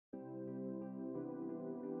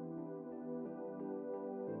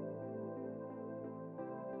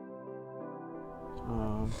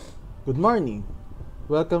Good morning.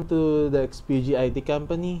 Welcome to the XPG IT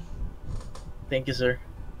company. Thank you, sir.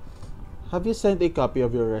 Have you sent a copy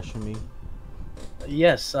of your resume?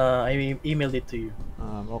 Yes, I emailed it to you.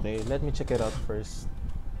 Okay, let me check it out first.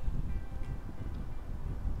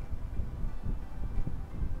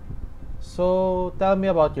 So, tell me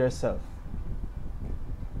about yourself.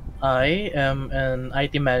 I am an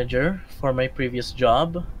IT manager for my previous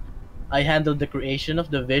job. I handled the creation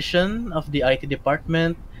of the vision of the IT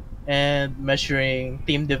department and measuring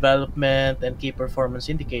team development and key performance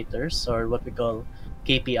indicators, or what we call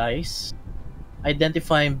KPIs,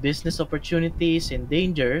 identifying business opportunities and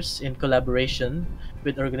dangers in collaboration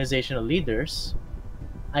with organizational leaders,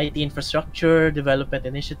 IT infrastructure development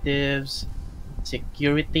initiatives,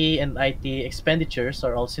 security and IT expenditures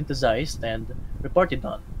are all synthesized and reported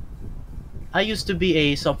on. I used to be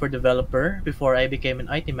a software developer before I became an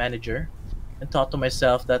IT manager and thought to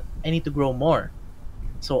myself that I need to grow more.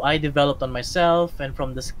 So I developed on myself, and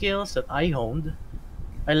from the skills that I honed,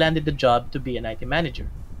 I landed the job to be an IT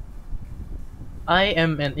manager. I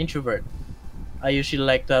am an introvert. I usually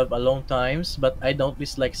like to have alone times, but I don't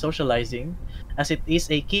dislike socializing as it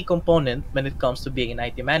is a key component when it comes to being an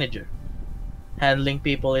IT manager. Handling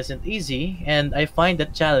people isn't easy, and I find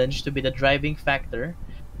that challenge to be the driving factor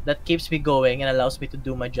that keeps me going and allows me to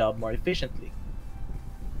do my job more efficiently.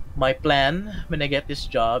 My plan when I get this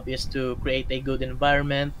job is to create a good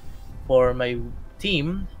environment for my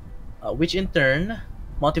team, which in turn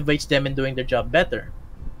motivates them in doing their job better.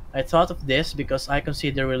 I thought of this because I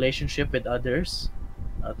consider relationship with others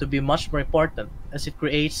to be much more important as it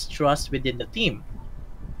creates trust within the team.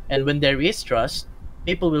 And when there is trust,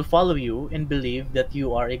 people will follow you and believe that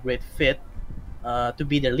you are a great fit to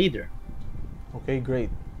be their leader. Okay, great.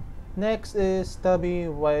 Next is tell me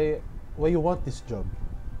why you want this job.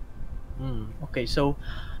 Okay, so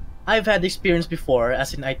I've had experience before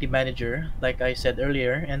as an IT manager, like I said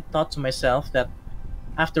earlier, and thought to myself that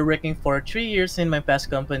after working for 3 years in my past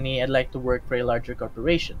company, I'd like to work for a larger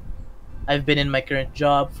corporation. I've been in my current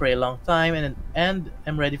job for a long time and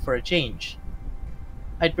am ready for a change.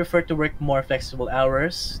 I'd prefer to work more flexible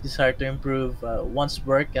hours, desire to improve one's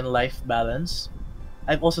work and life balance.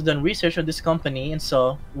 I've also done research on this company and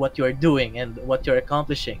saw what you're doing and what you're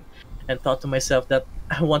accomplishing, and thought to myself that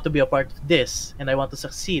I want to be a part of this and I want to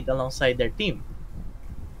succeed alongside their team.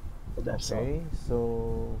 So that's all. Okay,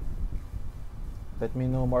 so let me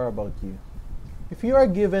know more about you. If you are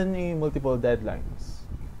given a multiple deadlines,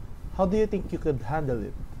 how do you think you could handle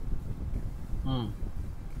it? Mm.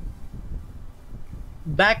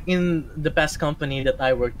 Back in the past company that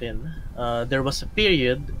I worked in, there was a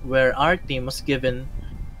period where our team was given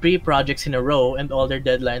 3 projects in a row, and all their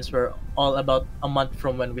deadlines were all about a month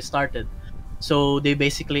from when we started. So they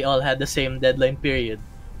basically all had the same deadline period.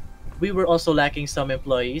 We were also lacking some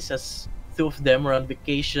employees, as two of them were on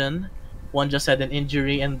vacation. One just had an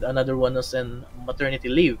injury, and another one was on maternity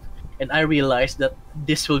leave. And I realized that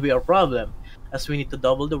this will be our problem, as we need to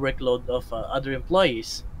double the workload of other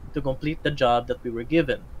employees to complete the job that we were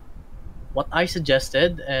given. What I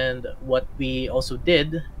suggested and what we also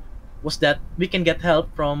did was that we can get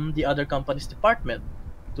help from the other company's department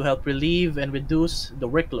to help relieve and reduce the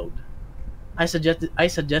workload. I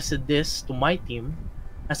suggested this to my team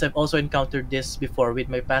as I've also encountered this before with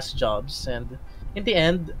my past jobs, and in the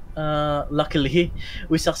end, luckily,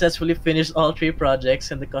 we successfully finished all 3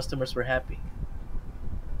 projects and the customers were happy.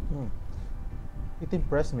 Hmm, it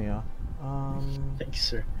impressed me, huh? Thank you,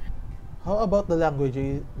 sir. How about the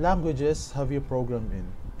languages have you programmed in?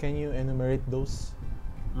 Can you enumerate those?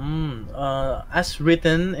 As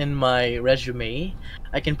written in my resume,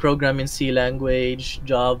 I can program in C language,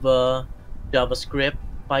 Java, JavaScript,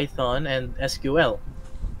 Python, and SQL.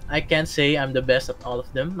 I can't say I'm the best at all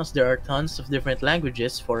of them, as there are tons of different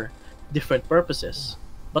languages for different purposes.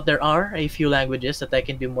 But there are a few languages that I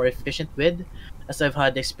can be more efficient with, as I've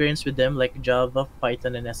had experience with them like Java,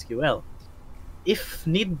 Python, and SQL. If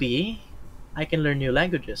need be, I can learn new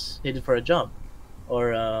languages needed for a job.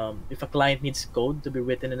 Or if a client needs code to be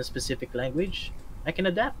written in a specific language, I can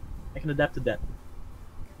adapt. I can adapt to that.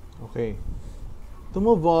 Okay. To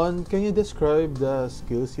move on, can you describe the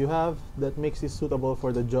skills you have that makes you suitable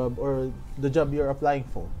for the job or the job you're applying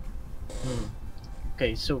for? Hmm.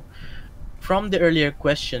 Okay, so from the earlier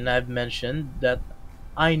question, I've mentioned that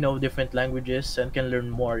I know different languages and can learn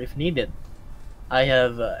more if needed. I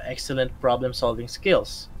have excellent problem solving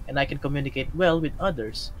skills, and I can communicate well with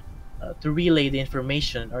others to relay the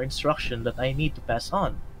information or instruction that I need to pass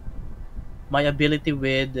on. My ability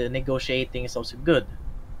with negotiating is also good,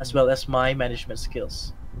 as well as my management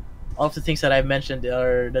skills. All of the things that I've mentioned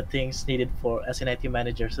are the things needed for as an IT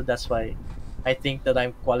manager, so that's why. I think that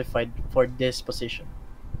I'm qualified for this position.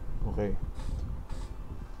 Okay.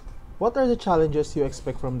 What are the challenges you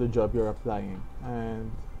expect from the job you're applying?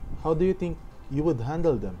 And how do you think you would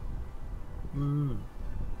handle them? Mm.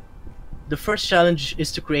 The first challenge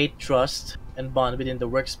is to create trust and bond within the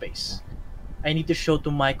Yeah. workspace. I need to show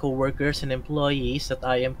to my coworkers and employees that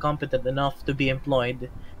I am competent enough to be employed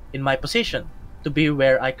in my position, to be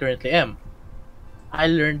where I currently am. I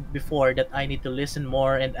learned before that I need to listen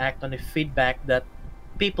more and act on the feedback that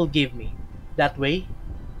people give me. That way,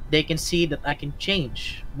 they can see that I can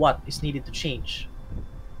change what is needed to change.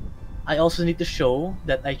 I also need to show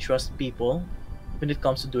that I trust people when it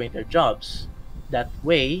comes to doing their jobs. That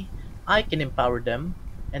way, I can empower them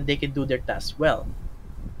and they can do their tasks well.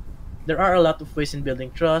 There are a lot of ways in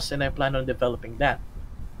building trust, and I plan on developing that.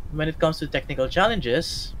 When it comes to technical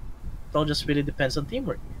challenges, it all just really depends on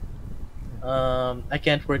teamwork. I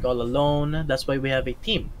can't work all alone. That's why we have a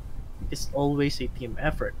team. It's always a team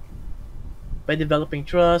effort. By developing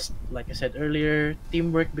trust, like I said earlier,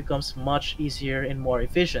 teamwork becomes much easier and more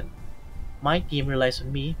efficient. My team relies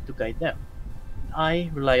on me to guide them. I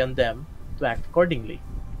rely on them to act accordingly.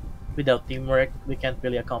 Without teamwork, we can't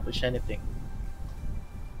really accomplish anything.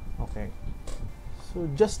 Okay. So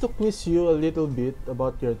just to quiz you a little bit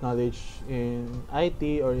about your knowledge in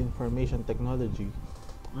IT or information technology,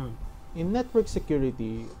 Mm. in network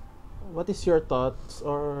security, what is your thoughts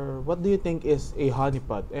or what do you think is a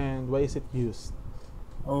honeypot and why is it used?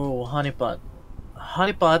 Oh, honeypot.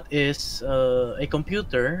 Honeypot is a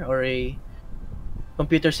computer or a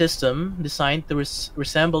computer system designed to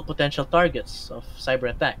resemble potential targets of cyber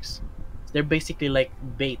attacks. They're basically like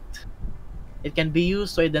bait. It can be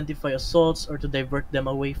used to identify assaults or to divert them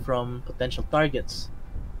away from potential targets.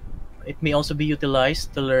 It may also be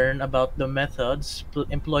utilized to learn about the methods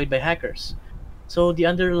employed by hackers. So the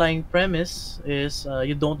underlying premise is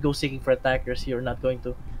you don't go seeking for attackers. You're not going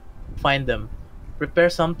to find them. Prepare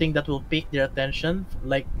something that will pique their attention,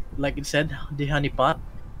 like it said, the honeypot,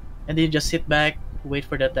 and then you just sit back, wait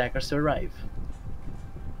for the attackers to arrive.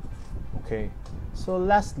 Okay. So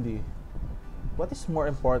lastly, what is more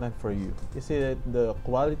important for you? Is it the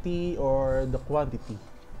quality or the quantity?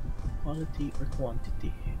 Quality or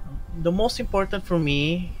quantity? The most important for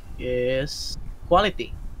me is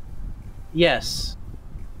quality. Yes,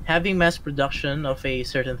 having mass production of a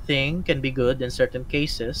certain thing can be good in certain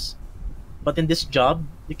cases, but in this job,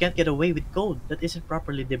 you can't get away with code that isn't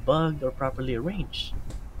properly debugged or properly arranged.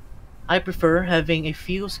 I prefer having a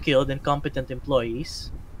few skilled and competent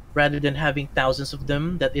employees rather than having thousands of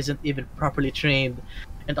them that isn't even properly trained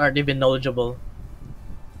and aren't even knowledgeable.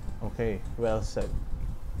 Okay, well said.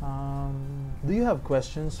 Do you have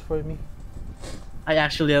questions for me? I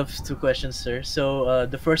actually have two questions, sir. So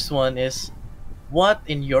the first one is, what,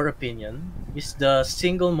 in your opinion, is the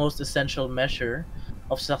single most essential measure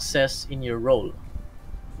of success in your role?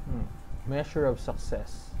 Hmm. Measure of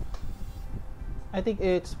success. I think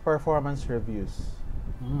it's performance reviews.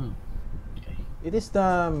 Hmm. Okay. It is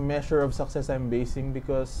the measure of success I'm basing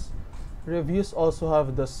because reviews also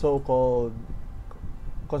have the so-called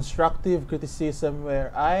constructive criticism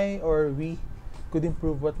where I or we could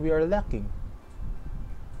improve what we are lacking.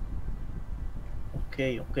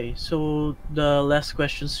 Okay. Okay. So the last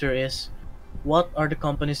question, sir, is, what are the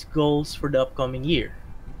company's goals for the upcoming year?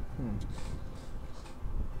 Hmm.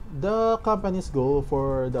 The company's goal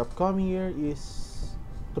for the upcoming year is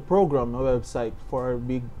to program a website for our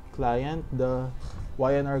big client, the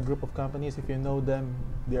YNR group of companies. If you know them,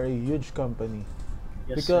 they are a huge company. Yes,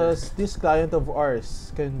 sir. Because this client of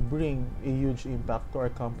ours can bring a huge impact to our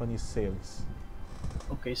company's sales.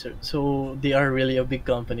 Okay, sir. So they are really a big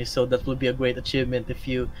company. So that will be a great achievement if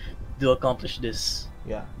you do accomplish this.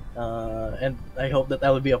 Yeah. And I hope that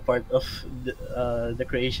I will be a part of the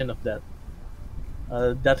creation of that.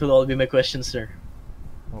 That will all be my questions, sir.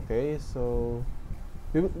 Okay, so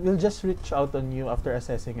we'll just reach out on you after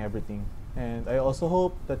assessing everything. And I also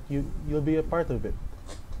hope that you'll be a part of it.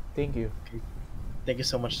 Thank you. Okay. Thank you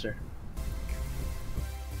so much, sir.